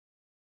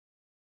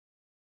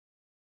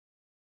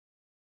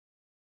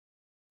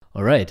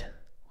All right,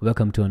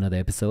 welcome to another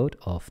episode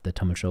of the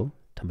Tamil Show,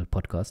 Tamil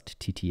Podcast,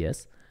 TTS.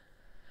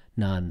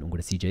 நான்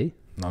உங்களோட CJ.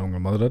 நான்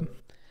உங்கள் Mathuran.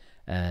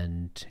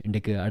 And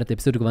இன்றைக்கு அடுத்த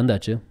எபிசோடுக்கு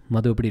வந்தாச்சு.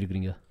 மது எப்படி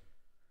இருக்கிறீங்க?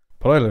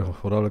 பரவாயில்ல,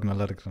 ஓரளவுக்கு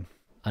நல்லா இருக்கிறேன்.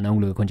 ஆனால்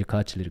உங்களுக்கு கொஞ்சம்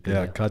காய்ச்சல் இருக்கு.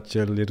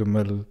 காய்ச்சல்,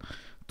 இருமல்,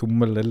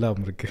 தும்மல்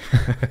எல்லாம் இருக்கு.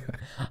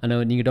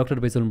 ஆனால் நீங்கள்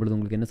டாக்டர் போய் சொல்லும்பொழுது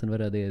உங்களுக்கு என்ன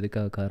சொன்னார்? அது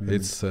எதுக்காக காரணம்?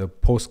 இட்ஸ்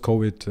போஸ்ட்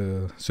கோவிட்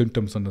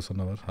சிம்டம்ஸ்ன்னு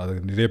சொன்னவர்.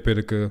 அது நிறைய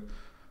பேருக்கு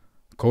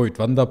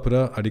கோவிட் வந்த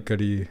அப்புறம்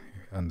அடிக்கடி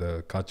அந்த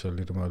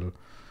காய்ச்சல், இருமல்,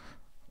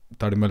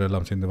 தடுமல்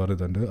எல்லாம் சேர்ந்து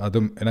வருதுண்டு.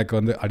 அதுவும் எனக்கு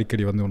வந்து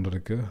அடிக்கடி வந்து ஒன்று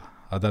இருக்குது.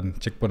 அதான்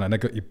செக் பண்ண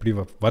எனக்கு இப்படி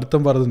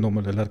வருத்தம் வர்றது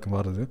நார்மல், எல்லாருக்கும்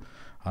வருது.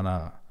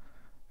 ஆனால்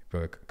இப்போ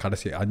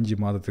கடைசி 5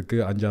 மாதத்துக்கு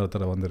 5ஆவது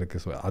தடவை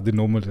வந்திருக்கு. ஸோ அது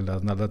நார்மல் இல்லை,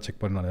 அதனால தான்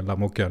செக் பண்ண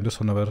எல்லாம் ஓகேன்னு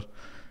சொன்னவர்.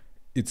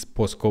 It's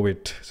post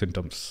Covid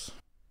symptoms.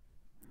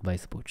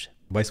 வயசு போச்சு.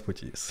 வயசு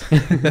போச்சு. எஸ்,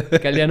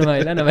 கல்யாணம்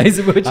ஆகல, நான்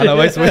வயசு போச்சு.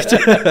 வயசு போச்சு.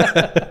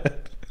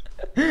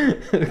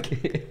 ஓகே.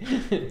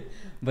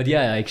 பட் யா,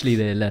 ஆக்சுவலி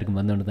இது எல்லாருக்கும்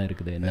வந்தோன்னு தான்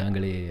இருக்குது.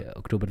 நாங்களே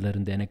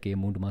அக்டோபர்லேருந்து எனக்கு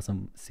 3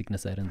 மாதம்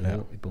சிக்னஸாக இருந்தது,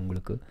 இப்போ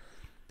உங்களுக்கு.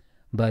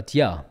 பட்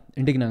யா,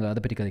 இன்றைக்கு நாங்கள்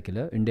அதை பற்றி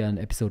கதைக்கல. இந்தியன்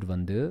எபிசோட்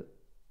வந்து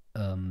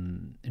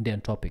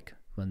இந்தியன் டாபிக்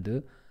வந்து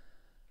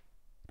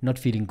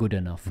நாட் ஃபீலிங் குட்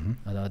எனஃப்.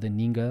 அதாவது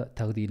நீங்கள்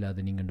தகுதி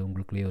இல்லாத நீங்கள்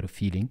உங்களுக்குள்ளேயே ஒரு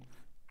ஃபீலிங்,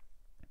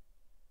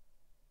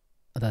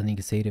 அதாவது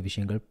நீங்கள் செய்கிற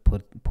விஷயங்கள்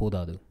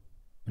போதாது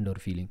என்ற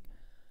ஒரு ஃபீலிங்.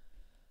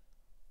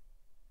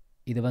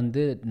 இது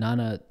வந்து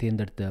நான்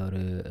தேர்ந்தெடுத்த ஒரு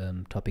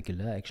டாபிக்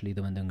இல்லை. ஆக்சுவலி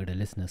இது வந்து எங்களோட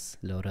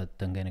லிஸ்னஸில் ஒரு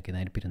தங்க எனக்கு இதை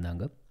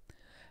அனுப்பியிருந்தாங்க.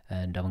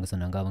 அண்ட் அவங்க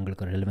சொன்னாங்க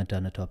அவங்களுக்கு ஒரு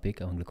ரெலவெண்ட்டான டாபிக்,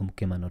 அவங்களுக்கு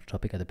முக்கியமான ஒரு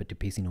டாபிக், அதை பற்றி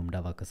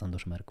பேசினோம்டா வாக்க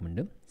சந்தோஷமாக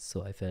இருக்கும்ண்டு. So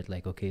I felt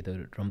like okay, இது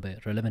ரொம்ப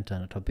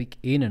ரெலவெண்ட்டான டாபிக்.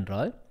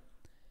 ஏனென்றால்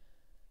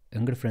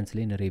எங்கள்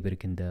ஃப்ரெண்ட்ஸ்லேயே நிறைய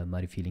பேருக்கு இந்த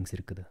மாதிரி ஃபீலிங்ஸ்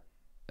இருக்குது,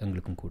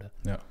 எங்களுக்கும் கூட.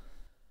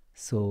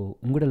 ஸோ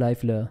உங்களோட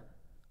லைஃப்பில்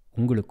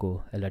உங்களுக்கோ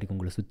எல்லாருக்கும்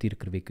உங்களை சுற்றி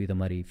இருக்கிறவைக்கும் இதை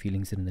மாதிரி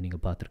ஃபீலிங்ஸ் இருந்து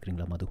நீங்கள்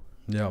பார்த்துருக்குறீங்களா மது?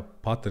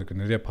 பார்த்துருக்கேன்,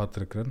 நிறைய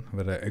பார்த்துருக்குறேன்.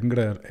 வேறு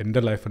எந்த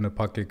லைஃப்னு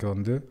பார்க்க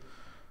வந்து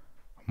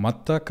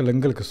மற்றாக்கள்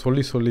எங்களுக்கு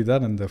சொல்லி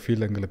தான் அந்த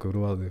ஃபீல் எங்களுக்கு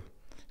உருவாது.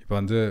 இப்போ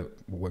வந்து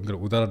எங்கள்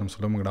உதாரணம்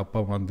சொல்லுவோம், எங்களோட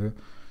அப்பா வந்து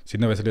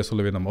சின்ன வயசுலேயே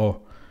சொல்லுவேன், நம்ம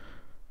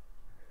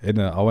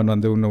என்ன அவன்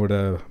வந்து உன்னோட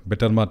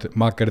பெட்டர்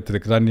மார்க்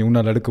எடுத்துருக்கிறான், நீ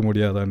உன்னால் எடுக்க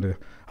முடியாதான்னு.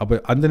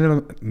 அப்போ அந்த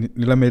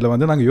நிலைமையில்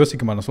வந்து நாங்கள்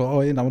யோசிக்க மாட்டோம். ஸோ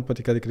நம்ம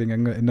பற்றி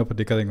கதைக்கிறீங்க, என்ன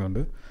பற்றி கதைங்க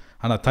உண்டு.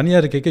 ஆனால்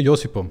தனியாக இருக்க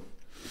யோசிப்போம்,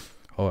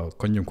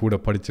 கொஞ்சம் கூட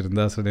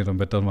படிச்சிருந்தா சில நேரம்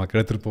பெட்டர் மார்க்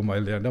எடுத்துருப்போமா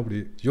இல்லையாண்டு அப்படி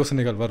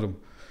யோசனைகள் வரும்.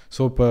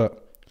 ஸோ இப்போ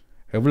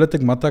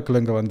எவ்வளோத்துக்கு மற்றாக்கள்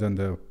எங்கே வந்து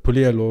அந்த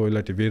புலியலோ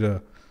இல்லாட்டி வேறு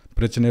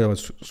பிரச்சனையை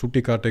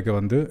சுட்டி காட்டுக்க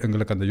வந்து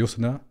எங்களுக்கு அந்த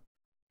யோசனை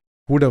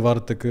கூட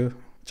வரத்துக்கு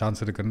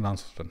சான்ஸ் இருக்குதுன்னு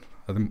நான் சொல்கிறேன்.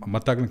 அது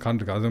மற்றாக்களும்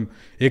காண்றிருக்கு. அதுவும்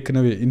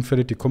ஏற்கனவே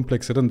இன்ஃபீரியாரிட்டி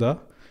காம்ப்ளெக்ஸ் இருந்தால்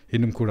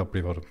இன்னும் கூட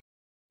அப்படி வரும்.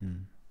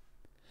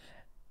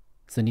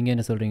 ஸோ நீங்கள்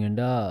என்ன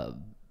சொல்கிறீங்கன்னா,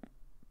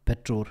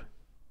 பெற்றோர்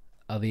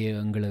அவைய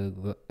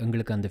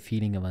எங்களுக்கு அந்த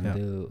ஃபீலிங்கை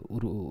வந்து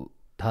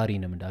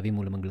தாரினம்ண்டு அவை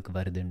மூலம் எங்களுக்கு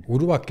வருதுன்னு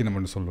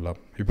உருவாக்கினம்னு சொல்லலாம்.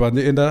 இப்போ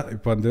வந்து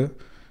இப்போ வந்து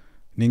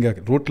நீங்கள்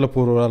ரோட்டில்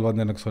போகிற ஆள்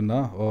வந்து எனக்கு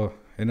சொன்னால்,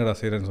 என்னடா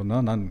செய்கிறேன்னு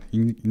சொன்னால்,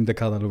 இந்த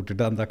காதால்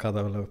விட்டுட்டு அந்த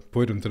காதால்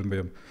போயிடும்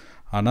திரும்பியும்.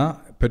 ஆனால்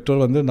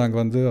பெற்றோர் வந்து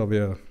நாங்கள் வந்து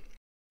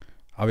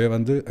அவைய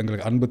வந்து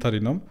எங்களுக்கு அன்பு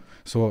தரினோம்.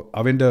 ஸோ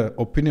அவையோட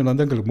ஒப்பீனியன்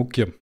வந்து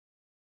எங்களுக்கு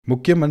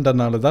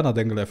முக்கியம்ன்றனால தான்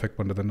அதை எங்களை எஃபெக்ட்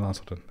பண்ணுறதுன்னு நான்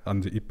சொல்கிறேன்.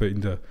 அந்த இப்போ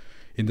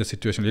இந்த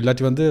சுச்சுவேஷன்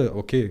இல்லாட்டி வந்து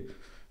ஓகே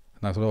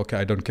நான் சொல்கிறேன், ஓகே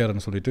ஐ டோன்ட்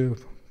கேர்ன்னு சொல்லிட்டு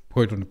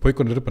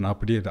போய்கொண்டு இருப்பேன். நான்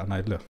அப்படியே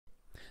நான் இல்லை.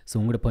 ஸோ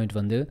உங்களோட பாயிண்ட்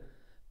வந்து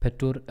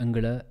பெற்றோர்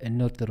எங்களை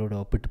இன்னொருத்தரோட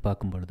ஒப்பிட்டு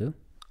பார்க்கும்பொழுது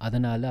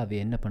அதனால் அவை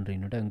என்ன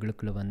பண்ணுறீங்கன்னோட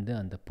எங்களுக்குள்ள வந்து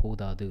அந்த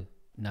போதாது,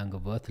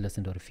 நாங்கள்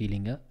வர்த்லெஸ்ன்ற ஒரு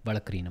ஃபீலிங்கை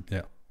வளர்க்குறீங்க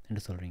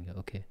என்று சொல்கிறீங்க.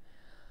 ஓகே,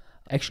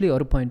 ஆக்சுவலி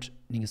ஒரு பாயிண்ட்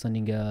நீங்கள்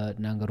சொன்னீங்க,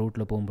 நாங்கள்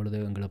ரோட்டில் போகும்பொழுது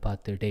எங்களை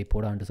பார்த்து டே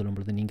போடான்னு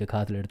சொல்லும்பொழுது நீங்கள்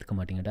காதில் எடுத்துக்க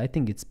மாட்டீங்க. ஐ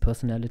திங்க் இட்ஸ்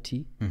பர்சனாலிட்டி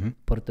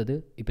பொறுத்தது.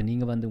 இப்போ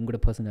நீங்கள் வந்து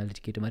உங்களோட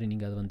பர்சனாலிட்டி கேட்ட மாதிரி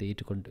நீங்கள் அதை வந்து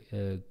ஏற்றுக்கொண்டு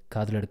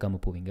காதில்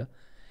எடுக்காமல் போவீங்க.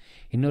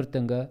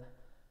 இன்னொருத்தங்க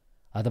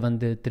அதை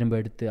வந்து திரும்ப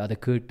எடுத்து அதை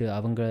கேட்டு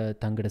அவங்க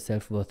தங்களோட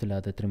செல்ஃப் ஒர்த்தில்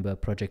அதை திரும்ப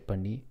ப்ரொஜெக்ட்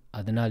பண்ணி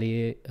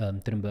அதனாலேயே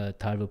திரும்ப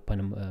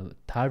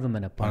தாழ்வு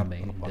மனப்பான்மை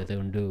இதை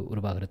வந்து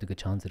உருவாகிறதுக்கு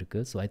சான்ஸ்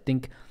இருக்குது. ஸோ ஐ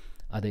திங்க்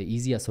அதை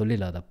ஈஸியாக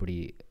சொல்லலாது அப்படி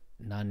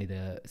நான் இதை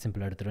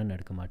சிம்பிளாக எடுத்துகிட்டு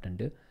எடுக்க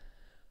மாட்டேன்ட்டு.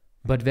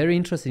 பட் வெரி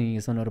இன்ட்ரெஸ்டிங்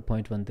நீங்கள் சொன்ன ஒரு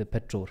பாயிண்ட் வந்து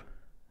பெற்றோர்.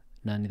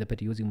 நான் இதை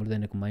பற்றி யோசிக்கும் பொழுது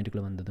எனக்கு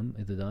மைண்டுக்குள்ளே வந்ததும்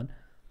இதுதான்.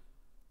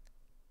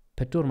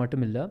 பெற்றோர்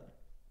மட்டும் இல்லை,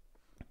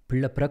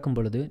 பிள்ளை பிறக்கும்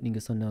பொழுது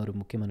நீங்கள் சொன்ன ஒரு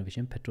முக்கியமான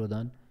விஷயம், பெற்றோர்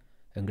தான்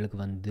எங்களுக்கு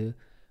வந்து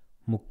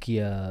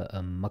முக்கிய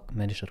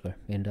மனுஷர்கள்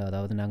என்று.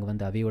 அதாவது நாங்கள்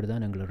வந்து அவையோடு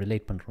தான் எங்களை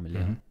ரிலேட் பண்ணுறோம்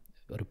இல்லையா.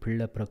 ஒரு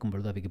பிள்ளை பிறக்கும்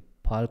பொழுது அவைக்கு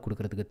பால்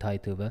கொடுக்கறதுக்கு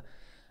தாய் தேவை,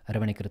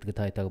 அரவணைக்கிறதுக்கு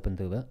தாய் தகப்பன்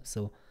தேவை.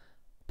 ஸோ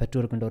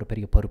பெற்றோருக்குன்ற ஒரு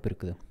பெரிய பொறுப்பு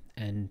இருக்குது.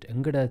 அண்ட்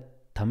எங்களோட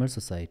தமிழ்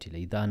சொசைட்டியில்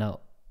இதானா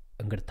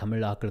எங்களோட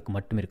தமிழ் ஆக்களுக்கு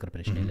மட்டும் இருக்கிற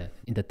பிரச்சனை இல்லை.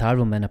 இந்த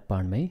தாழ்வு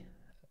மனப்பான்மை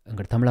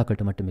எங்களோட தமிழ்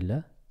ஆக்கள்கிட்ட மட்டும் இல்லை,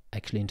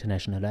 ஆக்சுவலி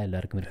இன்டர்நேஷ்னலாக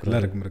எல்லாருக்கும்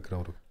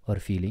இருக்கிற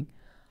ஒரு ஃபீலிங்.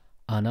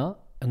 ஆனால்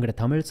எங்களோட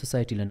தமிழ்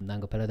சொசைட்டியில்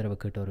நாங்கள் பல தடவை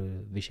கேட்ட ஒரு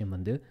விஷயம்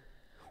வந்து,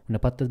 உன்னை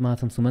 10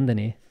 மாதம்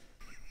சுமந்தனே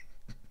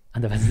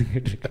அந்த வசதி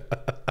கேட்டிருக்கேன்.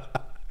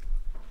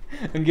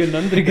 அங்கே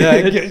நன்றிங்க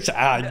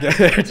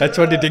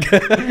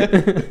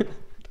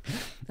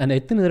ஆனால்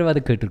எத்தனை தடவை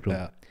அதை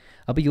கேட்டிருக்கிறோம்.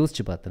 அப்போ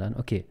யோசிச்சு பார்த்தலாம்,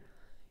 ஓகே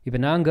இப்போ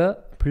நாங்கள்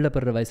பிள்ளை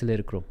படுற வயசில்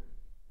இருக்கிறோம்.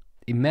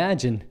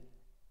 இமேஜின்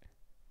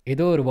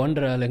ஏதோ ஒரு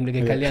ஒன்றரை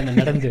எங்களுக்கு கல்யாணம்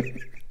நடந்து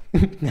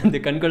அந்த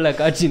கண்கொள்ளா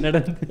காட்சி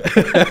நடந்து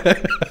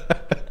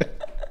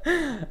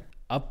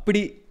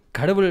அப்படி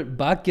கடவுள்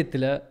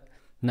பாக்கியத்தில்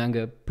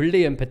நாங்கள்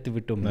பிள்ளையை பெற்று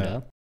விட்டோம்னா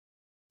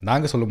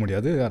நாங்கள் சொல்ல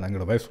முடியாது,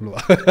 நாங்களோட வைஃப்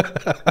சொல்லுவா.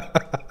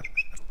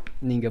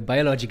 நீங்கள்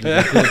பயாலஜிக்கல்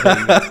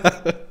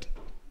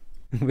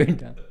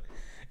வேண்டாம்,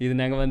 இது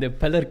நாங்கள் வந்து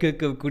பலர்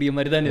கேட்கக்கூடிய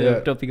மாதிரி தான் இந்த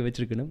டாப்பிக்கை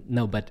வச்சுருக்கணும்.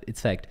 No, but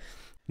it's fact.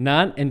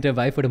 நான் என்ற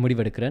வைஃபோட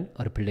முடிவெடுக்கிறேன்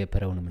ஒரு பிள்ளையை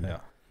பெறணும்.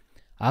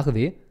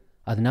 ஆகவே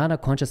அது நானாக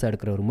கான்ஷியஸாக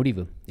எடுக்கிற ஒரு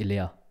முடிவு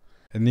இல்லையா?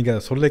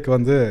 நீங்கள் சொல்லிக்கு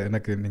வந்து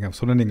எனக்கு நீங்கள்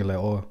சொன்னீங்களே,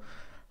 ஓ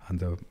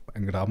அந்த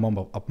எங்களோட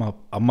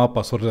அம்மா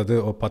அப்பா சொல்கிறது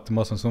ஓ 10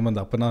 மாதம்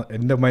சுமந்து, அப்போ நான்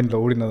எந்த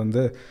மைண்டில் ஓடினது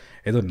வந்து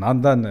ஏதோ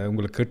நான் தான்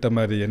உங்களுக்கு கேட்ட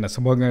மாதிரி என்ன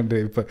சுமங்கன்று.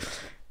 இப்போ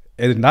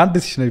இது நான்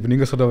டிசிஷன், இப்போ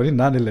நீங்கள் சொல்கிற வரையும்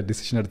நான் இல்லை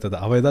டிசிஷன் எடுத்தது,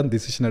 அவை தான்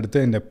டிசிஷன்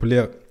எடுத்து இந்த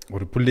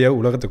ஒரு பிள்ளையை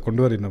உலகத்துக்கு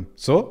கொண்டு வரணும்.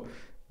 So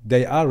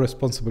they are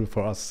responsible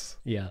for us.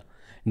 யா,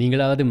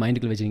 நீங்களாவது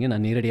மைண்டுக்குள்ள வச்சுருங்க,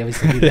 நான் நேரடியாகவே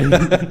சொல்லிட்டேன்.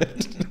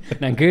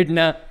 நான்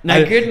கேட்டேன்னா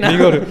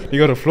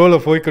நீங்கள் ஒரு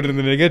ஃப்ளோவில் போய்கிட்டு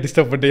இருந்தீங்க,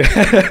 டிஸ்டர்ப் பண்ணிட்டீங்க.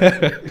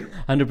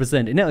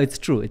 100%. என்ன,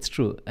 இட்ஸ்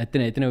ட்ரூ.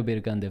 எத்தனை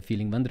பேருக்கு அந்த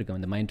ஃபீலிங் வந்திருக்கு,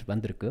 அந்த மைண்ட்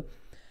வந்திருக்கு.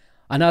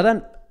 ஆனால்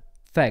அதான்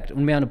ஃபேக்ட்.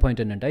 உண்மையான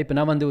பாயிண்ட் என்னென்னா, இப்போ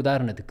நான் வந்து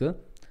உதாரணத்துக்கு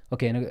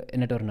ஓகே,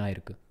 என்னட்ட ஒரு நாய்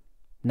இருக்குது,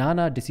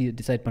 நானாக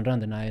டிசைட் பண்ணுறேன்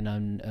அந்த நாயை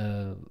நான்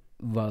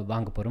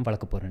வாங்க போகிறேன்,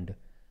 வளர்க்க போகிறேன்ட்டு.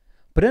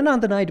 அப்புறம் நான்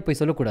அந்த நாய்ட்டு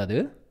போய் சொல்லக்கூடாது,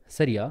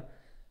 சரியா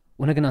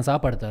உனக்கு நான்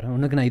சாப்பாடு தரேன்,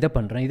 உனக்கு நான் இதை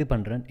பண்ணுறேன் இது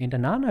பண்ணுறேன் என்கிட்ட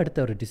நான்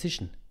அடுத்த ஒரு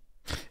டிசிஷன்.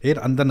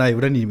 ஏன் அந்த நாயை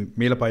விட நீ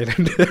மேலே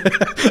பாயிரேன்,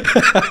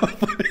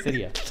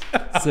 சரியா?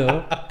 ஸோ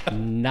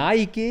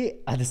நாய்க்கு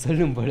அது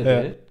சொல்லும் பொழுது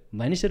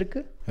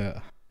மனுஷருக்கு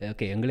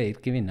ஓகே, எங்களை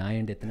இருக்கவே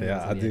நாயண்டு எத்தனை,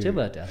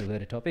 பட் அது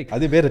வேறு டாபிக்,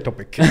 அது வேறு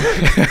டாபிக்.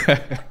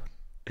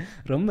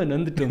 ரொம்ப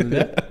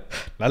நொந்துட்டோம்ல,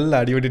 நல்லா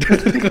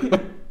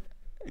அடிபட்டு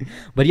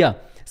வரியா?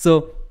 ஸோ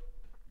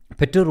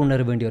பெற்றோர்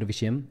உணர வேண்டிய ஒரு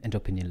விஷயம் என்ற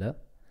ஒப்பீனியனில்,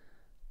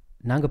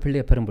 நாங்கள்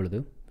பிள்ளையை பெறும் பொழுது,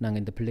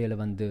 நாங்கள் இந்த பிள்ளைகளை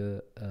வந்து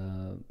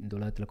இந்த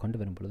உலகத்தில் கொண்டு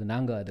வரும் பொழுது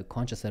நாங்கள் அது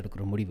கான்ஷியஸாக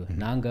எடுக்கிற முடிவு,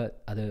 நாங்கள்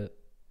அதை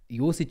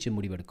யோசித்து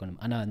முடிவு எடுக்கணும்.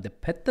 ஆனால் அந்த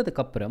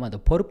பெற்றதுக்கப்புறம் அந்த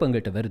பொறுப்பு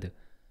எங்கள்கிட்ட வருது.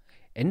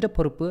 எந்த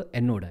பொறுப்பு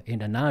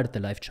ஏன்டா நான் எடுத்த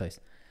லைஃப் சாய்ஸ்.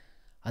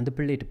 அந்த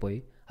பிள்ளைகிட்ட போய்,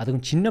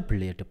 அதுவும் சின்ன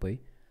பிள்ளைகிட்ட போய்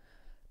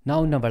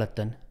நான் உன்னை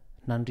வளர்த்தேன்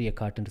நன்றியை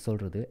காட்டுன்னு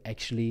சொல்கிறது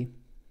actually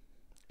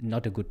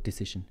not a good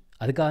decision.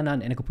 அதுக்காக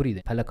எனக்கு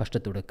புரியுது பல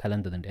கஷ்டத்தோடு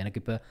கலந்ததுண்டு.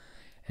 எனக்கு இப்போ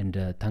என்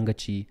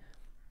தங்கச்சி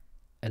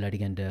இல்லாட்டி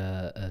என்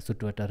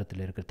சுற்று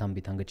வட்டாரத்தில் இருக்கிற தம்பி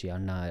தங்கச்சி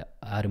அண்ணா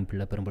யாரும்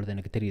பிள்ளை பெறும்பொழுது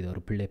எனக்கு தெரியுது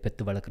ஒரு பிள்ளையை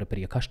பெற்று வளர்க்குற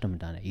பெரிய கஷ்டம்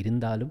தானே.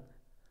 இருந்தாலும்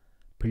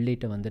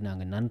பிள்ளைகிட்ட வந்து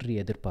நாங்கள் நன்றி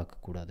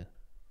எதிர்பார்க்கக்கூடாது.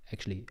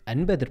 ஆக்சுவலி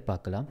அன்பை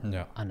எதிர்பார்க்கலாம்,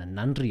 ஆனால்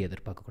நன்றி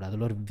எதிர்பார்க்கக்கூடாது.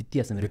 அதில் ஒரு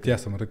வித்தியாசம்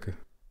இருக்குது.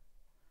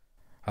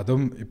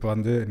 அதுவும் இப்போ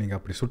வந்து நீங்கள்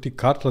அப்படி சுட்டி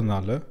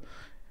காட்டுறதுனால,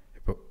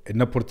 இப்போ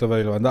என்னை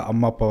பொறுத்தவரையில் வந்து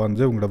அம்மா அப்பா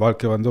வந்து உங்களோட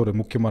வாழ்க்கையில் வந்து ஒரு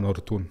முக்கியமான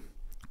ஒரு தூண்,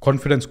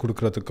 கான்ஃபிடென்ஸ்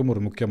கொடுக்குறதுக்கும்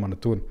ஒரு முக்கியமான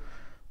தூண்.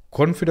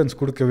 கான்ஃபிடென்ஸ்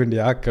கொடுக்க வேண்டிய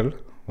ஆக்கள்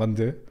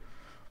வந்து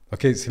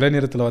ஓகே சில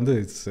நேரத்தில் வந்து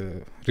இட்ஸ்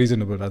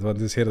ரீசனபிள், அது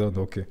வந்து செய்கிறது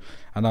வந்து ஓகே.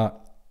 ஆனால்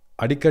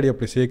அடிக்கடி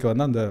அப்படி சேர்க்க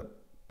வந்து அந்த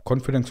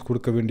கான்ஃபிடென்ஸ்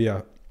கொடுக்க வேண்டிய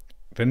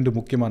 2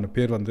 முக்கியமான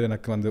பேர் வந்து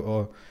எனக்கு வந்து ஓ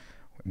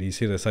நீ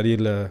செய்கிற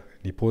சரியில்லை,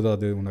 நீ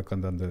போதாது, உனக்கு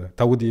அந்த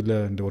தகுதி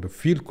இல்லைன்ற ஒரு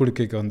ஃபீல்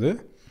கொடுக்க வந்து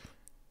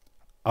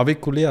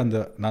அவைக்குள்ளேயே அந்த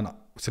நான்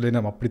சில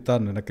நேரம்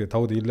அப்படித்தான் எனக்கு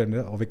தகுதி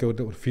இல்லைன்னு அவைக்கு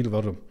வந்து ஒரு ஃபீல்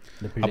வரும்.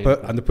 அப்போ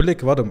அந்த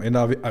பிள்ளைக்கு வரும்.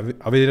 ஏன்னா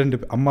அவை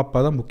 2 அம்மா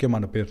அப்பா தான்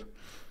முக்கியமான பேர்.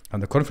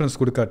 அந்த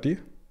கான்ஃபிடன்ஸ் கொடுக்காட்டி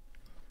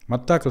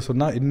மற்றாக்கள்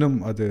சொன்னால் இன்னும்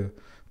அது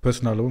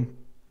பர்சனலும்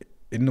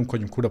இன்னும்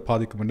கொஞ்சம் கூட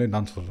பாதிக்கும்னு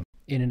நான் சொல்கிறேன்.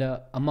 என்னடா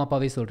அம்மா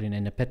அப்பாவே சொல்கிறேன்,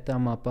 என்னை பெற்ற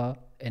அம்மா அப்பா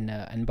என்னை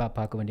அன்பா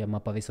பார்க்க வேண்டிய அம்மா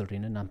அப்பாவே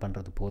சொல்கிறேன்னு நான்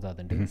பண்ணுறது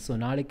போதாதுண்டு. ஸோ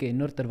நாளைக்கு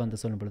இன்னொருத்தர் வந்து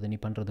சொல்லும் பொழுது நீ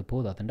பண்ணுறது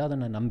போதாதுண்டு அதை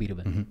நான்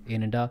நம்பிடுவேன்.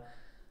 ஏனெண்டா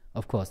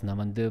அஃப்கோர்ஸ்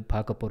நான் வந்து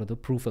பார்க்க போகிறது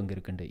ப்ரூஃப் அங்கே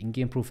இருக்குண்டு,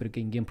 இங்கேயும் ப்ரூஃப்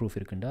இருக்குது இங்கேயும் ப்ரூஃப்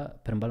இருக்குண்டா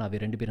பெரும்பாலும் அவை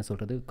 2 பேரும்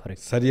சொல்கிறது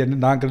கரெக்ட் சரியானு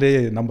நாங்களே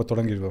நம்ப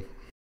தொடங்கிடுவோம்.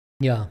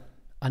 யா,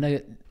 ஆனால்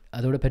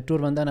அதோட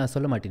பெற்றோர் வந்தால் நான்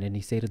சொல்ல மாட்டேன்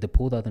நீ செய்கிறது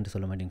போதாதுன்னு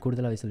சொல்ல மாட்டேன்.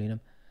 கூடுதலாகவே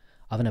சொல்லினேன்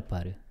அவனை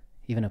பாரு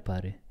இவனை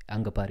பாரு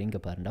அங்கே பாரு இங்கே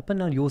பாருண்டு. அப்போ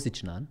நான்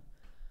யோசிச்சு நான்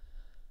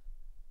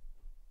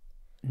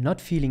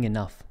நாட் ஃபீலிங்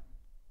எனாஃப்,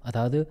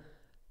 அதாவது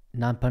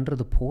நான்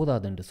பண்ணுறது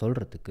போதாதுன்னு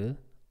சொல்கிறதுக்கு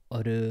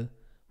ஒரு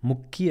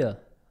முக்கிய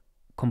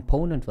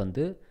கம்போனண்ட்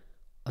வந்து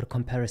ஒரு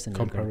கம்பேரிசன்,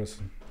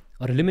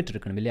 ஒரு லிமிட்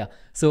இருக்கணும் இல்லையா?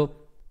 ஸோ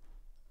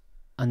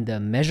அந்த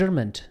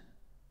மெஷர்மெண்ட்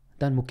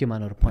தான்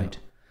முக்கியமான ஒரு பாயிண்ட்.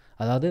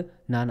 அதாவது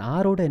நான்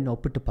ஆரோட என்னை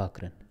ஒப்பிட்டு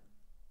பார்க்குறேன்,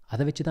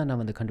 அதை வச்சு தான்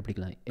நான் வந்து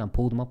கண்டுபிடிக்கலாம் நான்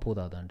போதுமா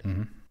போதாதான்ட்டு.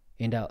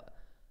 ஏண்டா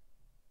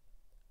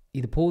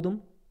இது போதும்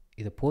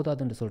இது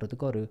போதாதுன்னு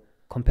சொல்கிறதுக்கு ஒரு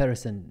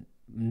கம்பேரிசன்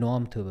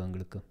நார்ம் தேவை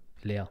எங்களுக்கு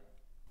இல்லையா?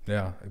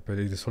 இப்போ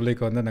இது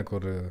சொல்லிக்க வந்து எனக்கு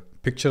ஒரு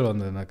பிக்சர்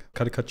வந்து எனக்கு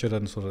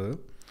கரிகச்சர்னு சொல்கிறது.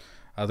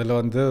 அதில்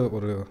வந்து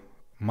ஒரு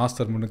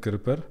மாஸ்டர் முன்னுக்கு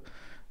இருப்பார்,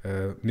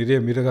 நிறைய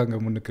மிருகங்க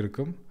முன்னுக்கு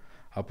இருக்கும்.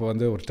 அப்போ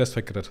வந்து ஒரு டெஸ்ட்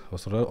வைக்கிறார்.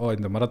 அவர் சொல்கிறார், ஓ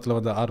இந்த மரத்தில்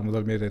வந்து 6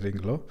 முதல் மேல்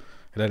ஏறுறீங்களோ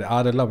இல்லை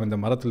 6 எல்லாம் இந்த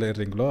மரத்தில்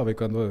ஏறுறீங்களோ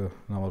அவைக்கு வந்து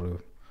நான் ஒரு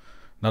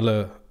நல்ல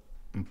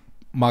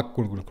மார்க்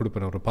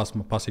கொடுப்பேன், ஒரு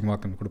பாசிங்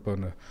மார்க்குன்னு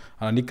கொடுப்பேன்.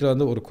 ஆனால் நிற்கிற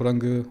வந்து ஒரு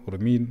குரங்கு, ஒரு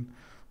மீன்,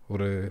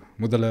 ஒரு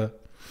முதலை,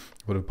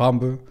 ஒரு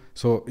பாம்பு.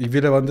 ஸோ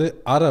இதில் வந்து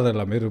 6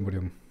 எல்லாம் ஏற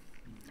முடியும்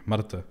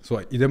மரத்தை. ஸோ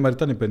இதே மாதிரி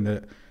தான் இப்போ இந்த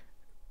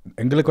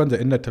எங்களுக்கு வந்து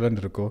என்ன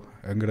டேலண்ட் இருக்கோ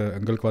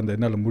எங்களுக்கு வந்து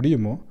என்னால்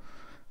முடியுமோ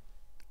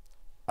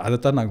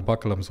அதைத்தான் நாங்கள்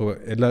பார்க்கலாம். ஸோ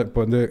எல்லாம் இப்போ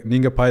வந்து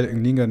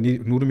நீங்கள்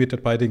 100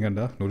 மீட்டர்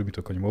பாயிறீங்கண்டா, 100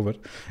 மீட்டர் கொஞ்சம் ஓவர்,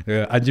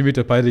 5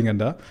 மீட்டர்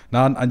பாயிறீங்கண்டா,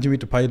 நான் 5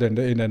 மீட்டர்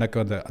பாயிறேன், எனக்கு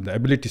அந்த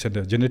அபிலிட்டிஸ்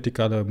அந்த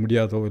ஜெனட்டிக்கால்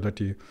முடியாதோ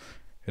இல்லாட்டி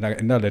எனக்கு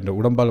என்னால் இந்த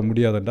உடம்பால்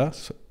முடியாதுண்டா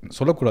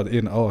சொல்லக்கூடாது.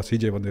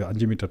 சிஜே வந்து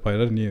 5 மீட்டர்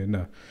பாயிற, நீ என்ன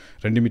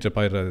 2 மீட்டர்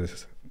பாயிற,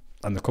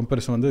 அந்த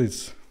கம்பேரிசன் வந்து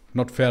it's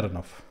not fair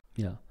enough.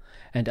 Yeah,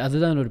 and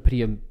அதுதான் ஒரு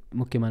பெரிய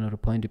முக்கியமான ஒரு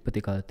பாயிண்ட்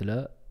இப்போதைய காலத்தில்.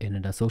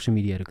 என்னடா சோஷியல்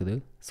மீடியா இருக்குது,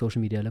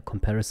 சோஷியல் மீடியாவில்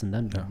கம்பேரிசன்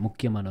தான்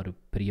முக்கியமான ஒரு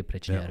பெரிய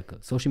பிரச்சனையாக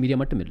இருக்குது. சோஷியல் மீடியா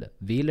மட்டும் இல்லை,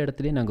 வேலை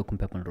இடத்துலேயே நாங்கள்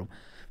கம்பேர் பண்ணுறோம்.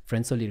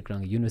 ஃப்ரெண்ட்ஸ்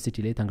சொல்லியிருக்கிறாங்க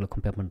யூனிவர்சிட்டிலே தங்களை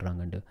கம்பேர்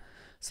பண்ணுறாங்கண்டு.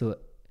 ஸோ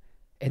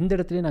எந்த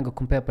இடத்துலையும் நாங்கள்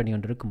கம்பேர் பண்ணி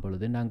கொண்டு இருக்கும்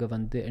பொழுது நாங்கள்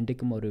வந்து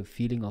என்றைக்கும் ஒரு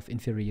ஃபீலிங் ஆஃப்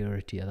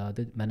இன்ஃபீரியாரிட்டி,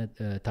 அதாவது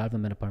தாழ்வு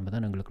மனப்பான்மை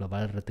தான் எங்களுக்குள்ள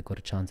வளர்கிறதுக்கு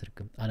ஒரு சான்ஸ்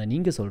இருக்குது. ஆனால்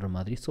நீங்கள் சொல்கிற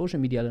மாதிரி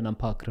சோஷியல் மீடியாவில்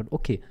நான் பார்க்குறேன்,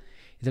 ஓகே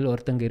இதில்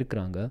ஒருத்தங்க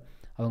இருக்கிறாங்க,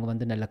 அவங்க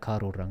வந்து நல்ல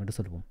கார் ஓடுறாங்கன்னு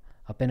சொல்லுவோம்.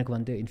 அப்போ எனக்கு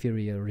வந்து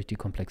இன்ஃபீரியாரிட்டி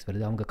காம்ப்ளெக்ஸ்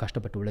வருது. அவங்க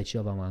கஷ்டப்பட்டு உழைச்சி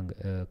அவங்க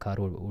கார்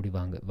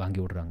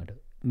வாங்கி விடுறாங்கன்னு.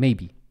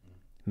 Maybe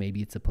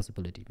it's a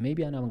possibility.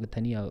 Maybe ஆனால் அவங்க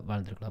தனியாக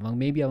வாழ்ந்துருக்கலாம்.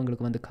 மேபி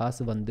அவங்களுக்கு வந்து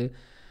காசு வந்து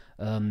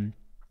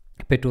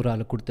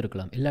பெற்றோரால்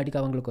கொடுத்துருக்கலாம். இல்லாட்டிக்கு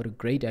அவங்களுக்கு ஒரு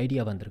கிரேட்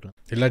ஐடியா வந்திருக்கலாம்.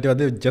 இல்லாட்டி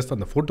வந்து ஜஸ்ட்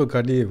அந்த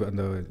ஃபோட்டோக்காண்டி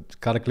அந்த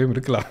காரக்கிலையும்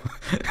இருக்கலாம்.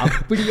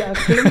 அப்படியா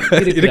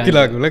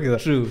இருக்கலாம்.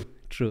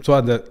 ட்ரூ. ஸோ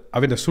அந்த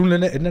அவன்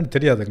சூழ்நிலை என்னன்னு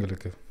தெரியாது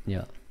எங்களுக்கு.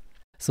 யா,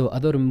 ஸோ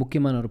அது ஒரு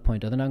முக்கியமான ஒரு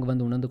பாயிண்ட். அதை நாங்கள்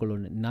வந்து உணர்ந்து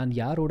கொள்ளணும். நான்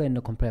யாரோட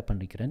என்ன கம்பேர்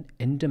பண்ணிக்கிறேன்,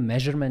 எந்த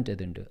மெஷர்மெண்ட்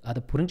எதுண்டு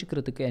அதை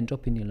புரிஞ்சுக்கிறதுக்கு என்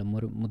ஒப்பீனியனில்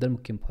முதல்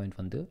முக்கியம் பாயிண்ட்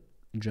வந்து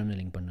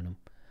ஜேர்னலிங் பண்ணணும்.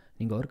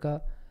 நீங்கள் ஒருக்கா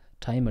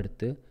டைம்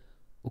எடுத்து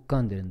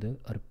உட்கார்ந்துருந்து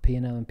ஒரு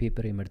பேனாவும்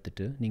பேப்பரையும்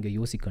எடுத்துகிட்டு நீங்கள்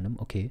யோசிக்கணும்,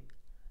 ஓகே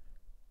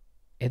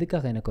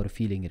எதுக்காக எனக்கு ஒரு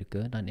ஃபீலிங்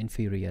இருக்குது, நான்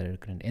இன்ஃபீரியராக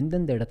இருக்கிறேன்,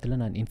 எந்தெந்த இடத்துல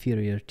நான்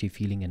இன்ஃபீரியாரிட்டி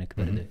ஃபீலிங் எனக்கு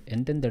வருது,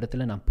 எந்தெந்த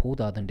இடத்துல நான்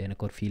போதாதுண்டு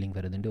எனக்கு ஒரு ஃபீலிங்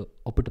வருதுன்னு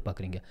ஒப்பிட்டு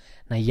பார்க்குறீங்க.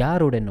 நான்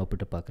யாரோட என்ன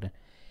ஒப்பிட்டு பார்க்குறேன்,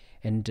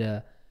 என்ற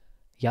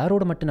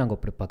யாரோட மட்டும் நாங்கள்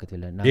ஒப்பிட்டு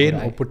பார்க்கறதில்லை,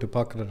 நான் ஒப்பிட்டு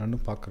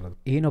பார்க்குறது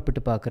ஏன்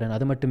ஒப்பிட்டு பார்க்குறேன்.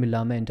 அது மட்டும்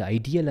இல்லாமல் என்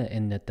ஐடியலை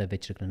என்னத்தை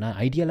வச்சுருக்கிறேன், நான்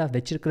ஐடியலாக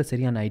வச்சுருக்கிற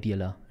சரியான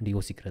ஐடியலாக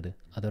யோசிக்கிறது,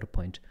 அது ஒரு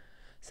பாயிண்ட்.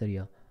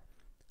 சரியா,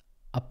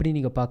 அப்படி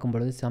நீங்கள்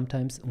பார்க்கும்பொழுது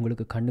சம்டைம்ஸ்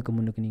உங்களுக்கு கண்ணுக்கு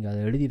முன்னுக்கு நீங்கள்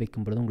அதை எழுதி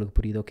வைக்கும்பொழுது உங்களுக்கு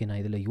புரியுது, ஓகே நான்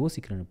இதில்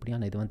யோசிக்கிறேன் இப்படி,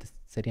 ஆனால் இது வந்து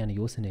சரியான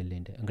யோசனை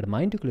இல்லைன்ட்டு. எங்களோட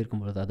மைண்டுக்குள்ளே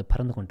இருக்கும்பொழுது அது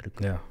பறந்து கொண்டு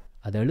இருக்கு.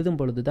 அதை எழுதும்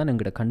பொழுது தான்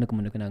எங்களோட கண்ணுக்கு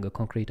முன்னுக்கு நாங்கள்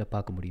கான்க்ரீட்டாக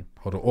பார்க்க முடியும்,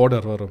 ஒரு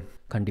ஆர்டர் வரும்.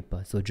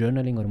 கண்டிப்பாக. ஸோ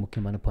ஜேர்னலிங் ஒரு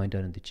முக்கியமான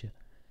பாயிண்ட்டாக இருந்துச்சு.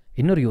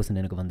 இன்னொரு யோசனை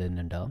எனக்கு வந்து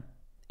என்னென்னா,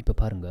 இப்போ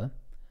பாருங்கள்,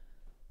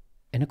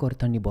 எனக்கு ஒரு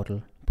தண்ணி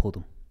பாட்டில்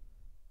போதும்,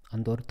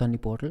 அந்த ஒரு தண்ணி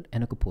பாட்டில்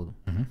எனக்கு போதும்.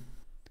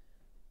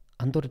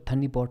 அந்த ஒரு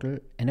தண்ணி பாட்டில்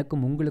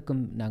எனக்கும்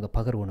உங்களுக்கும் நாங்கள்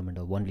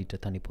பகர்வோணுமெண்டா 1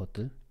 லிட்டர் தண்ணி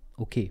பாட்டில்,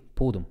 ஓகே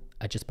போதும்,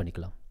 அட்ஜஸ்ட்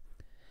பண்ணிக்கலாம்.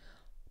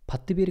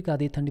 10 பேருக்கு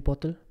அதே தண்ணி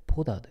பாட்டில்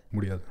போதாது,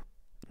 முடியாது.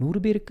 100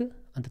 பேருக்கு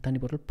அந்த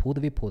தண்ணி பாட்டில்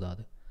போதவே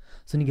போதாது.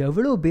 ஸோ நீங்கள்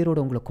எவ்வளோ பேரோட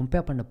உங்களை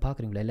கம்பேர் பண்ண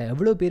பார்க்குறீங்களா, இல்லை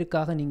எவ்வளோ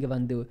பேருக்காக நீங்கள்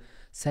வந்து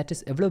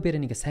எவ்வளோ பேரை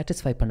நீங்கள்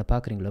சாட்டிஸ்ஃபை பண்ண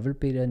பார்க்குறீங்களோ, எவ்வளோ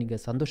பேரை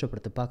நீங்கள்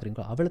சந்தோஷப்படுத்த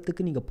பார்க்குறீங்களோ,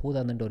 அவ்வளோத்துக்கு நீங்கள்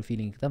போதாதுன்ற ஒரு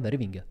ஃபீலிங்க்கு தான்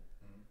வருவீங்க.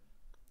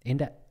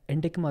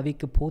 என்றைக்கும்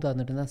அவைக்கு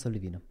போதாதுன்னு தான்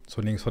சொல்லுவீங்க.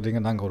 ஸோ நீங்கள்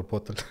சொல்கிறீங்க நாங்கள் ஒரு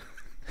போத்தல்,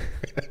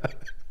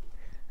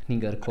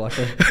 நீங்கள் ஒரு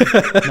குவார்ட்டர்,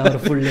 நான்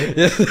ஒரு ஃபுல்லு,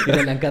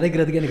 இதை நான்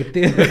கதைக்கிறதுக்கு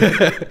எனக்கு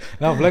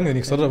நான் விளங்கு,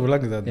 நீங்கள் சொல்கிற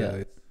விளங்குது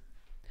அது.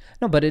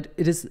 No but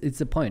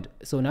it's a point.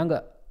 So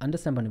நாங்கள்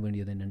அண்டர்ஸ்டாண்ட் பண்ண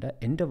வேண்டியது என்னென்னா,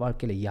 எந்த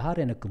வாழ்க்கையில் யார்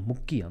எனக்கு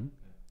முக்கியம்,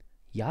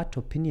 யார்ட்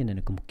ஒப்பீனியன்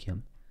எனக்கு முக்கியம்,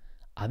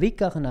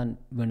 அவைக்காக நான்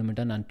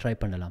வேணுமென்றால் நான் ட்ரை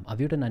பண்ணலாம்,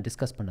 அவையோட நான்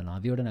டிஸ்கஸ் பண்ணலாம்,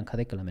 அவையோட நான்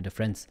கதைக்கலாம் என்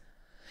ஃப்ரெண்ட்ஸ்.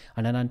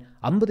 ஆனால் நான்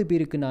 50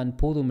 பேருக்கு நான்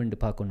போதும் என்று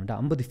பார்க்கணுண்டா,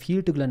 50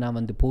 ஃபீல்டுகளை நான்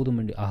வந்து போதும்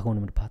என்று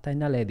ஆகணும்னு பார்த்தா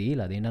என்னால் அது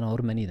இயலாது. ஏன்னா நான்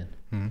ஒரு மனிதன்.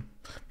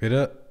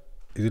 வேறு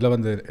இதில்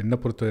வந்து என்ன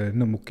பொறுத்த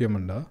என்ன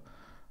முக்கியம்னா,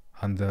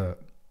 அந்த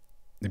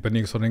இப்போ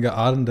நீங்கள் சொன்னீங்க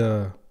ஆர்ந்த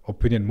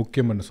ஒப்பீனியன்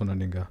முக்கியம்னு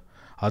சொன்னீங்க,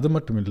 அது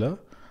மட்டும் இல்லை,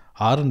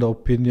 ஆர்ந்த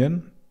ஒப்பீனியன்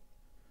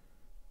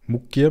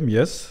முக்கியம்,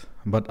 எஸ்,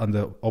 பட் அந்த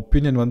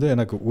ஒப்பீனியன் வந்து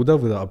எனக்கு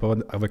உதவுதா, அப்போ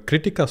வந்து அவள்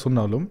கிரிட்டிக்காக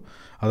சொன்னாலும்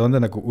அது வந்து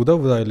எனக்கு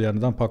உதவுதா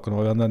இல்லையான்னு தான் பார்க்கணும்.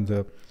 அது வந்து அந்த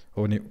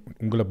நீ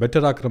உங்களை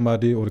பெட்டர் ஆக்குற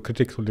மாதிரி ஒரு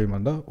கிரிட்டிக்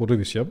சொல்லியிருந்தா ஒரு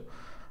விஷயம்,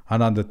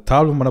 ஆனால் அந்த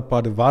தாழ்வு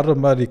மனப்பாடு வாடுற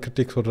மாதிரி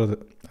கிரிட்டிக் சொல்கிறது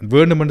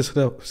வேணுமென்று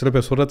சில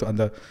பேர் சொல்கிறது,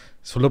 அந்த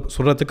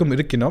சொல்கிறதுக்கும்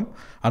இருக்கணும்.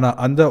 ஆனால்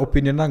அந்த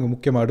ஒப்பீனியன் நாங்கள்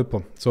முக்கியமாக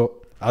எடுப்போம். ஸோ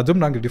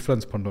அதுவும் நாங்கள்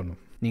டிஃப்ரென்ஸ் பண்ணணும்.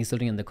 நீங்கள்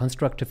சொல்கிறீங்க அந்த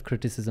கன்ஸ்ட்ரக்டிவ்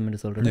கிரிட்டிசிசம்னு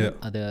சொல்கிறது,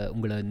 அதை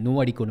உங்களை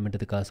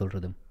நோவடிக்கணுமென்றதுக்காக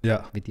சொல்கிறதும்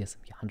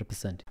வித்தியாசம்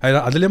 100%.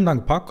 அதுலேயும்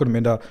நாங்கள் பார்க்கணும்.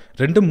 ஏன்னா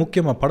ரெண்டும்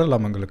முக்கியமாக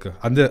படலாம் எங்களுக்கு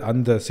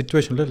அந்த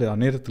சிச்சுவேஷனில் இல்லை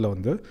நேரத்தில்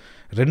வந்து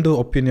 2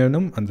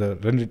 ஒப்பீனியனும் அந்த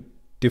 2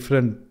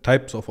 டிஃப்ரெண்ட்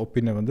டைப்ஸ் ஆஃப்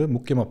ஒப்பீனியன் வந்து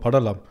முக்கியமாக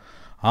படலாம்.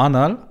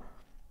 ஆனால்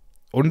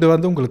ஒன்று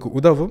வந்து உங்களுக்கு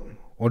உதவும்,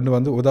 ஒன்று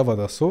வந்து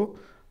உதவாதா. ஸோ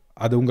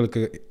அது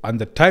உங்களுக்கு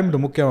அந்த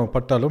டைமில் முக்கியமாக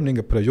பட்டாலும்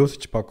நீங்கள் இப்போ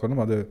யோசித்து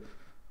பார்க்கணும்.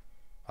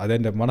 அதை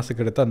என்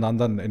மனசுக்கு எடுத்தால் நான்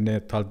தான் என்னை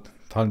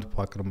தாழ்ந்து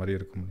பார்க்குற மாதிரி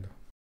இருக்கும்.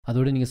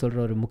 அதோடு நீங்கள் சொல்கிற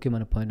ஒரு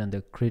முக்கியமான பாயிண்ட், அந்த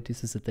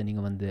கிரிட்டிசிசத்தை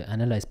நீங்கள் வந்து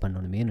அனலைஸ்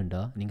பண்ணணும்.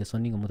 ஏனுண்டா நீங்கள்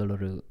சொன்னீங்க முதல்ல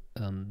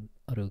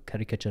ஒரு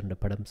கரிக்கேச்சர்ன்ற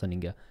படம்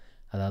சொன்னீங்க.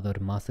 அதாவது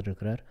ஒரு மாஸ்டர்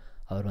இருக்கிறார்,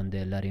 அவர் வந்து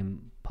எல்லாரையும்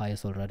பாய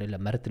சொல்கிறாரு, இல்லை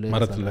மரத்தில்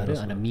சொல்கிறாரு,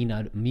 ஆனால்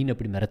மீன்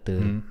எப்படி மரத்து,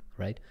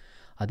 ரைட்?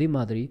 அதே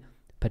மாதிரி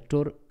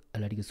பெற்றோர்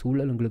இல்லாட்டிக்கு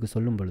சூழல் உங்களுக்கு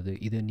சொல்லும் பொழுது,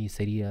 இது நீ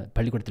சரியாக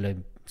பள்ளிக்கூடத்தில்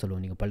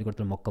சொல்லுவோம், நீங்கள்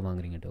பள்ளிக்கூடத்தில் மொக்க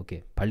வாங்குறீங்கட்டு, ஓகே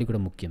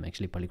பள்ளிக்கூடம் முக்கியம்,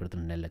 ஆக்சுவலி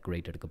பள்ளிக்கூடத்தில் நல்ல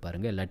கிரேட் எடுக்க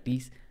பாருங்கள், இல்லாட்டி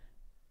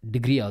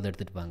டிகிரியாவது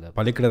எடுத்துகிட்டு வாங்க,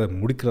 பள்ளிக்கூட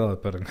முடிக்கிறதா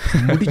பாருங்க,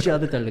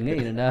 முடிச்சாவது தள்ளுங்க,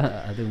 ஏன்னா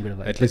அது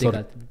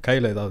உங்களோட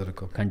கையில் ஏதாவது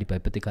இருக்கும். கண்டிப்பாக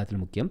இப்போதைய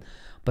காலத்தில் முக்கியம்.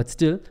 பட்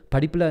ஸ்டில்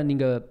படிப்பில்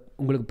நீங்கள்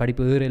உங்களுக்கு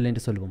படிப்பு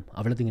ஏறலைன்னு சொல்லுவோம்,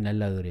 அவ்வளோத்துக்கு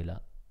நல்லா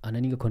ஏறலாம்,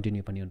 ஆனால் நீங்கள்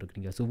கண்டினியூ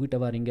பண்ணிட்டுருக்கீங்க. ஸோ வீட்டை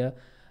வாரீங்க,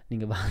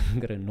 நீங்கள்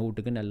வாங்குகிற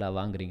நோட்டுக்கு நல்லா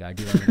வாங்குறீங்க,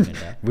 அடி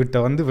வாங்குறீங்க, வீட்டை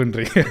வந்து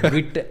பண்ணுறீங்க,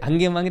 வீட்டு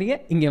அங்கேயும் வாங்குறீங்க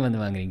இங்கேயும் வந்து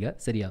வாங்குறீங்க,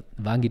 சரியா?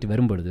 வாங்கிட்டு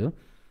வரும்பொழுது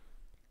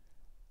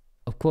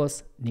அஃப்கோர்ஸ்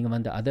நீங்கள்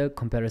வந்து அதை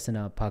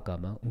கம்பேரிசனாக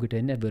பார்க்காம உங்கள்கிட்ட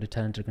என்ன வேறு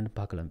டேலண்ட் இருக்குன்னு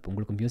பார்க்கலாம். இப்போ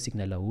உங்களுக்கு மியூசிக்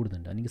நல்லா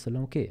ஓடுதுண்டா, நீங்கள்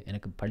சொல்லலாம் ஓகே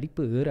எனக்கு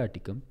படிப்பு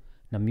ஏறாட்டிக்கும்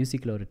நான்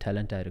மியூசிக்கில் ஒரு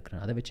டேலண்ட்டாக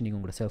இருக்கிறேன், அதை வச்சு நீங்கள்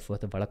உங்களோட செல்ஃப்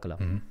ஒர்த்தை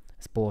வளர்க்கலாம்.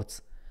 ஸ்போர்ட்ஸ்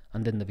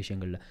அந்தந்த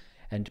விஷயங்களில்.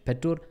 அண்ட்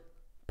பெற்றோர்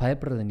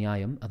பயப்படுறது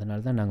நியாயம்,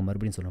 அதனால தான் நாங்கள்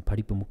மறுபடியும் சொல்கிறோம்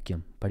படிப்பு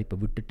முக்கியம். படிப்பை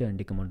விட்டுட்டு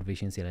அண்டிக்க மாட்ட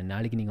விஷயம் செய்யலாம்.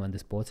 நாளைக்கு நீங்கள் வந்து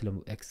ஸ்போர்ட்ஸில்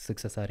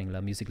சக்ஸஸ்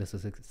ஆகிறீங்களா, மியூசிக்கில்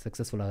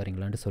சக்ஸஸ்ஃபுல்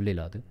ஆகிறீங்களான்னு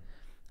சொல்லலாது.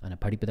 ஆனால்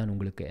படிப்பு தான்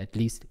உங்களுக்கு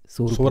அட்லீஸ்ட்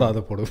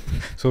சோறாத போடும்.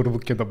 சோறு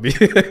முக்கியம் தம்பி,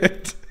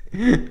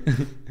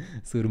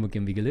 சோறு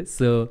முக்கியம் பிகில்.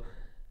 ஸோ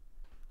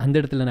அந்த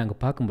இடத்துல நாங்கள்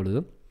பார்க்கும்பொழுது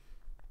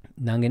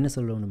நாங்கள் என்ன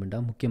சொல்லணும்னா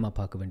முக்கியமாக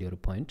பார்க்க வேண்டிய ஒரு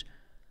பாயிண்ட்,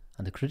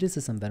 அந்த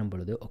கிரிட்டிசிசம்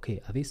வரும்பொழுது ஓகே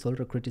அவை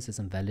சொல்கிற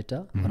கிரிட்டிசிசம்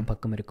வேலிட்டாக ஒரு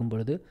பக்கம் இருக்கும்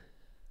பொழுது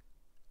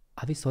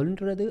அவை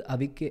சொல்கிறது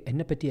அவைக்கு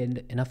என்னை பற்றி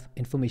எனஃப்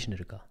இன்ஃபர்மேஷன்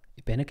இருக்கா,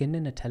 இப்போ எனக்கு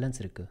என்னென்ன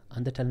டேலண்ட்ஸ் இருக்குது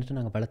அந்த டேலண்ட்டை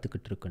நாங்கள்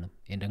வளர்த்துக்கிட்டு இருக்கணும்.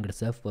 எங்களோட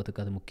செல்ஃப்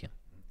ஒர்த்துக்கு அது முக்கியம்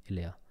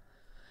இல்லையா?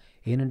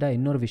 ஏனெண்டா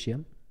இன்னொரு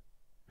விஷயம்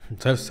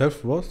செல்ஃப்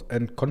ஒர்த்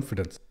அண்ட்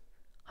கான்ஃபிடென்ஸ்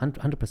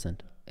 100%.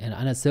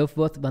 ஆனால் செல்ஃப்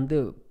ஒர்த் வந்து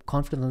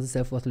கான்ஃபிடன்ஸ் வந்து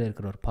செல்ஃப் ஒர்த்தில்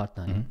இருக்கிற ஒரு பார்ட்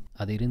தான்.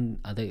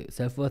 அது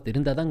செல்ஃப் ஒர்த்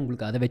இருந்தால் தான்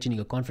உங்களுக்கு அதை வச்சு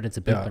நீங்கள்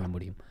கான்ஃபிடென்ஸை பில்ட் பண்ண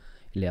முடியும்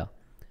இல்லையா?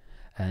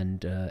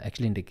 அண்ட்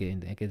ஆக்சுவலி இன்றைக்கு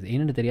எனக்கு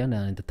என்னென்னு தெரியாது,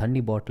 நான் இந்த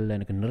தண்ணி பாட்டிலில்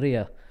எனக்கு நிறைய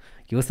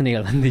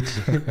யோசனைகள்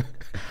வந்துச்சு.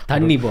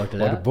 தண்ணி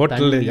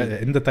பாட்டில்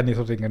எந்த தண்ணி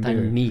சொல்கிறீங்க?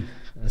 தண்ணி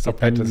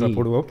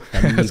போடுவோம்.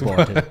 தண்ணி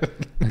பாட்டில்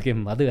ஓகே,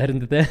 மது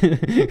அருந்ததை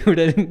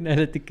உடல்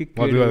நேரத்துக்கு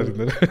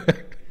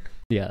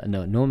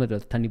நோமல்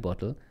தண்ணி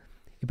பாட்டில்.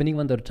 இப்போ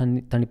நீங்கள் வந்து ஒரு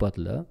தண்ணி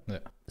பாட்டில்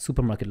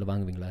சூப்பர் மார்க்கெட்டில்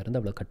வாங்குவீங்களா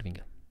இருந்தால் எவ்வளோ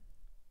கட்டுவீங்க?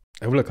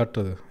 எவ்வளோ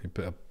கட்டுறது?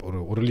 இப்போ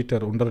ஒரு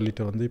லிட்டர் 1.5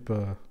 லிட்டர் வந்து இப்போ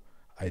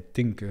ஐ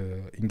திங்க்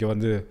இங்கே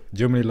வந்து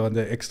ஜெர்மனியில்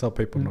வந்து எக்ஸ்ட்ரா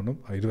பே பண்ணணும்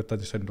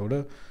 25 சென்ட்டோட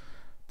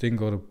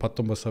திங்க் ஒரு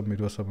 19 சம்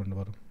 20 சம்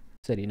வரும்.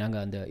 சரி,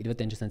 நாங்கள் அந்த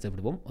 25 சென்ட்ஸை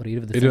விடுவோம், ஒரு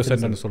 20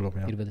 சென்ட்னு சொல்லுவோம்.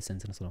 20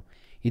 சென்ட்ஸ்னு சொல்லுவோம்.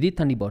 இதே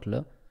தண்ணி பாட்டில்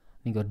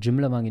நீங்கள் ஒரு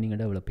ஜிம்மில்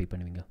வாங்கினீங்கன்னா எவ்வளோ பே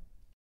பண்ணுவீங்க?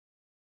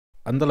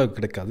 அந்தளவுக்கு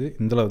கிடைக்காது,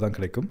 இந்தளவு தான்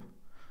கிடைக்கும்.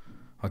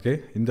 ஓகே,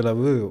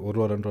 இந்தளவு 1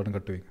 ரூபா 2 ரூபான்னு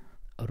கட்டுவீங்க.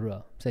 1 ரூபா.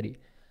 சரி,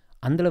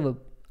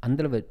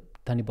 அந்தளவு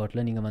தண்ணி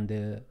பாட்டில் நீங்கள் வந்து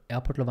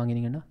ஏர்போர்ட்டில்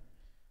வாங்கினீங்கன்னா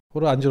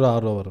ஒரு 5 ரூபா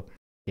 6 ரூபா வரும்.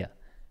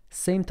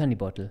 சேம் தண்ணி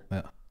பாட்டில்,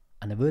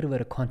 அந்த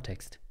வேறு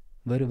கான்டெக்ஸ்ட்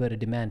வேறு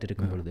டிமாண்ட்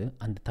இருக்கும் பொழுது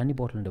அந்த தண்ணி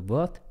பாட்டிலோட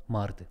ஒர்த்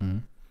மாறுது.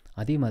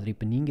 அதே மாதிரி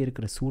இப்போ நீங்கள்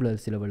இருக்கிற சூழல்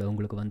சிலவில்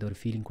உங்களுக்கு வந்து ஒரு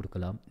ஃபீலிங்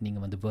கொடுக்கலாம்,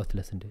 நீங்கள் வந்து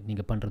ஒர்த்லெஸ்ண்டு,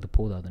 நீங்கள் பண்ணுறது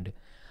போதாதுண்டு.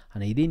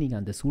 ஆனால் இதே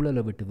நீங்கள் அந்த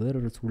சூழலை விட்டு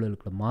வேறொரு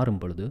சூழலுக்குள்ள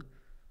மாறும் பொழுது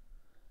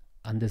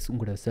அந்த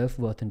உங்களோட செல்ஃப்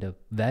ஒர்த்துன்ற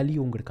வேல்யூ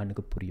உங்களுக்கு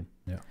கண்ணுக்கு புரியும்.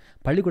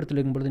 பள்ளிக்கூடத்தில்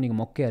இருக்கும்பொழுது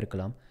நீங்கள் மொக்கையாக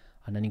இருக்கலாம்,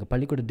 ஆனால் நீங்கள்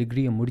பள்ளிக்கூட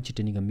டிகிரியை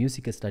முடிச்சுட்டு நீங்கள்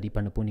மியூசிக்கை ஸ்டடி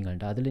பண்ண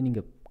போனீங்கன்னா அதில்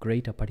நீங்கள்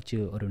கிரேட்டாக படித்து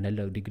ஒரு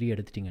நல்ல டிகிரி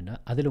எடுத்துட்டிங்கன்னா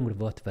அதில்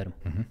உங்களுக்கு ஒர்த் வரும்.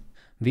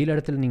 வேலை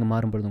இடத்துல நீங்கள்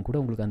மாறும்பொழுதும் கூட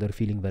உங்களுக்கு அந்த ஒரு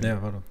ஃபீலிங்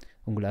வரும்.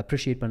 உங்களை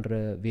அப்ரிஷியேட் பண்ணுற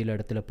வேலை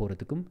இடத்துல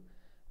போகிறதுக்கும்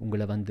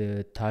உங்களை வந்து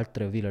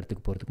தாழ்த்துற வேலை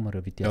இடத்துக்கு போகிறதுக்கும்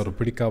ஒரு வித்தியாசம். ஒரு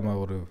பிடிக்காம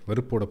ஒரு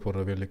வெறுப்போட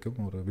போகிற வேலைக்கும்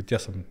ஒரு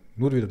வித்தியாசம்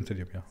 100%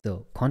 தெரியும். ஸோ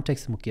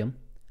கான்டெக்ட் முக்கியம்,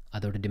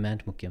 அதோட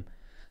டிமாண்ட் முக்கியம்.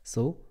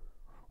 ஸோ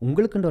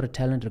உங்களுக்குன்ற ஒரு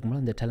டேலண்ட்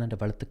இருக்கும்போது அந்த டேலண்ட்டை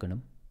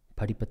வளர்த்துக்கணும்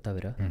படிப்பை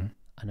தவிர.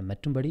 ஆனால்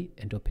மற்றும்படி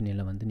என்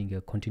ஒப்பீனியனில் வந்து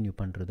நீங்கள் கண்டினியூ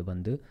பண்ணுறது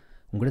வந்து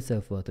உங்களோட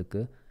செல்ஃப்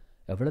ஒர்த்துக்கு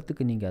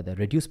எவ்வளோத்துக்கு நீங்கள் அதை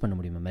ரெடியூஸ் பண்ண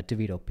முடியுமா மற்ற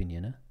வீட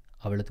ஒப்பீனியனை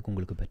அவ்வளோத்துக்கு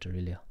உங்களுக்கு பெட்டர்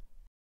இல்லையா?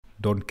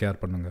 டோன்ட்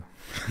கேர் பண்ணுங்க.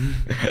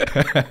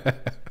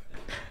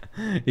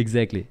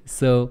 எக்ஸாக்ட்லி.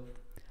 ஸோ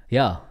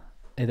யா,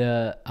 இதை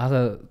ஆக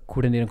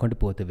கூட நேரம் கொண்டு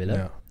போகிறதில்லை.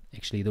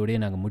 ஆக்சுவலி இதோடய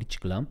நாங்கள்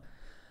முடிச்சுக்கலாம்.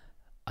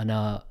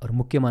 ஆனால் ஒரு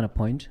முக்கியமான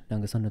பாயிண்ட்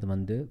நாங்கள் சொன்னது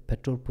வந்து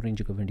பெற்றோர்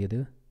புரிஞ்சுக்க வேண்டியது,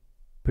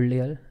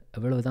 பிள்ளைகள்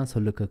எவ்வளவு தான்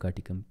சொல்லுக்க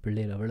காட்டிக்கும்,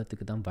 பிள்ளைகள்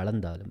எவ்வளோத்துக்கு தான்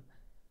வளர்ந்தாலும்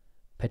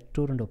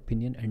பெற்றோரோட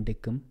ஒப்பீனியன்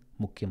என்றைக்கும்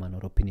முக்கியமான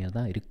ஒரு ஒப்பீனியன்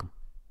தான் இருக்கும்.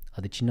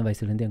 அது சின்ன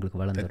வயசுலேருந்தே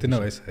எங்களுக்கு வளர்ந்து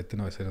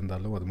எத்தனை வயசு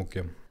இருந்தாலும் அது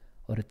முக்கியம்.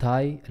 ஒரு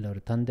தாய் இல்லை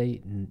ஒரு தந்தை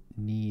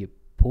நீ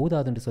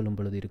போதாதுன்னு சொல்லும்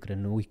பொழுது இருக்கிற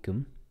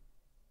நோய்க்கும்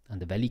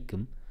அந்த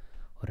வலிக்கும்,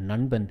 ஒரு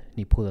நண்பன்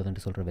நீ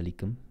போதாதுன்னு சொல்கிற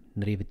வலிக்கும்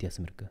நிறைய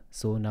வித்தியாசம் இருக்குது.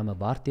 ஸோ நாம்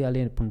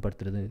வார்த்தையாலே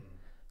புண்படுத்துறது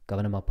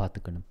கவனமாக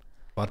பார்த்துக்கணும்.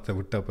 வார்த்தை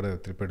விட்டு அப்புறம்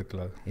திருப்பி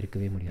எடுக்கலாம்,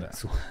 இருக்கவே முடியாது.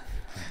 ஸோ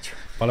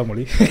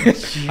பழமொழி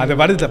அது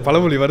வருது,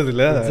 பழமொழி வருது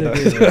இல்லை,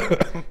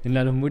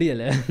 என்னால்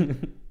முடியலை.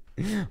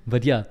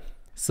 பட்யா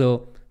ஸோ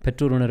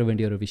பெற்றோர் உணர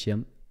வேண்டிய ஒரு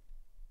விஷயம்,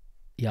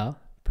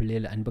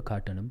 பிள்ளைகளை அன்பு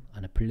காட்டணும்,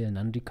 ஆனால் பிள்ளையை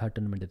நன்றி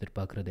காட்டணும் என்று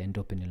எதிர்பார்க்குறது என்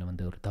ஒப்பீனியனில்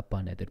வந்து ஒரு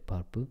தப்பான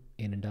எதிர்பார்ப்பு.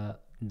 ஏனெண்டா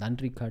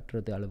நன்றி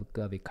காட்டுறது அளவுக்கு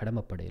அவை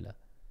கடமைப்படையலை,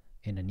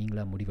 ஏன்னா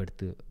நீங்களாக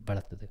முடிவெடுத்து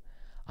வளர்த்தது.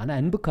 ஆனால்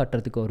அன்பு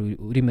காட்டுறதுக்கு ஒரு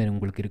உரிமை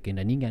உங்களுக்கு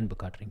இருக்குன்னா நீங்கள் அன்பு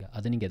காட்டுறீங்க,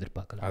 அதை நீங்கள்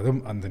எதிர்பார்க்கலாம்.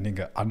 அதுவும் அந்த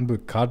நீங்கள் அன்பு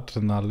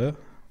காட்டுறதுனால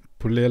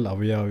பிள்ளைகள்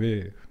அவையாகவே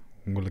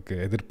உங்களுக்கு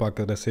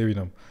எதிர்பார்க்குற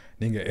சேவினம்,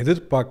 நீங்கள்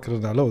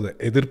எதிர்பார்க்குறதுனால ஒரு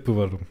எதிர்ப்பு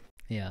வரும்.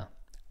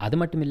 அது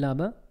மட்டும்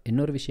இல்லாமல்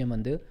இன்னொரு விஷயம்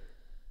வந்து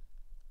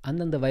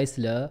அந்தந்த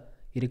வயசில்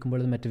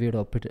இருக்கும்பொழுது மற்றவையோட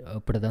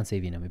ஒப்பிட தான்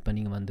செய்வீங்க. இப்போ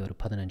நீங்கள் வந்து ஒரு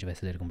 15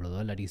 வயசில் இருக்கும்பொழுதோ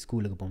இல்லாட்டி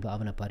ஸ்கூலுக்கு போகும்போது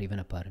அவனை பாரு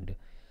இவனை பாருண்டு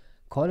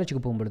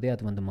காலேஜுக்கு போகும்பொழுதே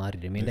அது வந்து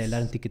மாறிடும். ஏன்னா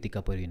எல்லாரும்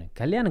திக்காக போயிடுவீங்க.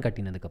 கல்யாணம்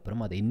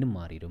கட்டினதுக்கப்புறம் அதை இன்னும்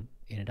மாறிடும்.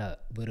 ஏன்னா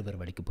வேறு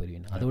வழிக்கு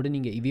போயிடுவீங்க. அதோட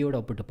நீங்கள் இவையோட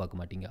ஒப்பிட்டு பார்க்க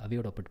மாட்டீங்க,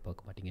 அவையோட ஒப்பிட்டு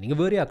பார்க்க மாட்டீங்க, நீங்கள்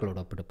வேறு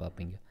ஆக்களோட ஒப்பிட்டு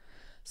பார்ப்பீங்க.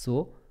 ஸோ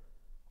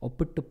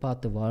ஒப்பிட்டு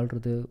பார்த்து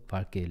வாழ்கிறது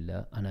வாழ்க்கை இல்லை.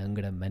 ஆனால்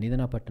எங்களோட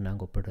மனிதனாப்பட்டு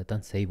நாங்கள் ஒப்பிட்டு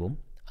தான் செய்வோம்.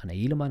 ஆனால்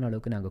ஈழமான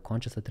அளவுக்கு நாங்கள்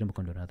கான்ஷியஸாக திரும்ப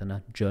கொண்டு வரோம். அதை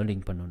நான்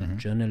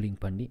ஜேர்னலிங்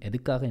பண்ணி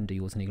எதுக்காக என்ற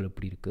யோசனைகள்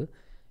எப்படி இருக்குது,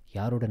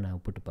 யாரோட நான்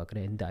ஒப்பிட்டு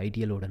பார்க்குறேன், எந்த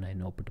ஐடியலோட நான்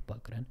என்ன ஒப்பிட்டு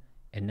பார்க்குறேன்,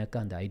 எனக்கு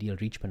அந்த ஐடியல்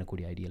ரீச்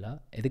பண்ணக்கூடிய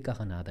ஐடியலாக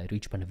எதுக்காக நான் அதை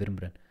ரீச் பண்ண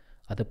விரும்புகிறேன்,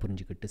 அதை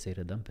புரிஞ்சுக்கிட்டு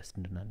செய்கிறது தான்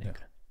பெஸ்ட்டுன்னு நான்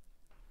நினைக்கிறேன்.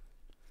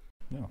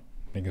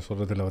 நீங்கள்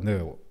சொல்கிறதுல வந்து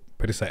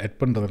பெருசாக எட்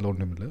பண்ணுறதில்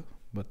ஒன்றும் இல்லை.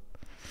 பட்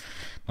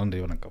நன்றி,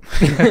 வணக்கம்.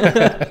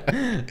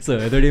 ஸோ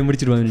இதோடய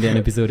முடிச்சிடுவோம்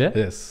Indian episode.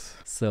 S.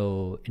 So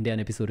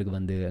Indian எபிசோடுக்கு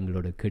வந்து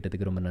எங்களோட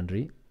கேட்டதுக்கு ரொம்ப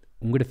நன்றி.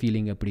 உங்களோட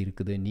ஃபீலிங் எப்படி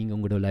இருக்குது, நீங்கள்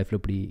உங்களோட லைஃப்பில்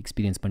எப்படி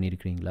எக்ஸ்பீரியன்ஸ்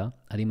பண்ணியிருக்கிறீங்களா,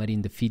 அதே மாதிரி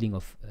இந்த ஃபீலிங்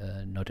ஆஃப்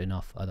நாட்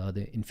எனாஃப்,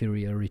 அதாவது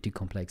இன்ஃபீரியாரிட்டி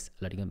காம்ப்ளெக்ஸ்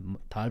இல்லாட்டிங்க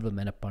தாழ்வு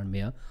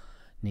மனப்பான்மையாக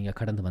நீங்கள்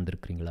கடந்து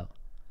வந்திருக்கிறீங்களா?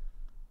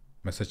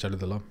 மெசேஜ்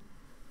எழுதலாம்,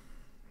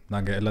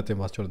 நாங்கள்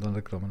எல்லாத்தையும் வாட்ச் தான்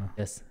இருக்கிறோம்.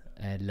 எஸ்,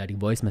 இல்லாட்டி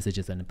வாய்ஸ்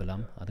மெசேஜஸ்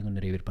அனுப்பலாம், அதுவும்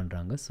நிறைய பேர்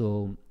பண்ணுறாங்க. So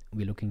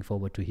we looking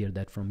forward to hear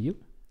that from you.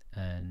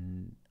 And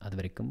அது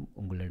வரைக்கும்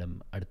உங்களிடம்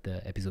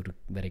அடுத்த எபிசோடு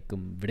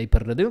வரைக்கும்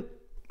விடைபெறுறது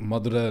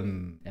Mathuran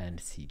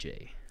and CJ.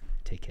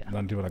 Take care.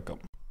 நன்றி,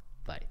 வணக்கம்.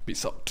 Bye.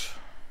 Peace out.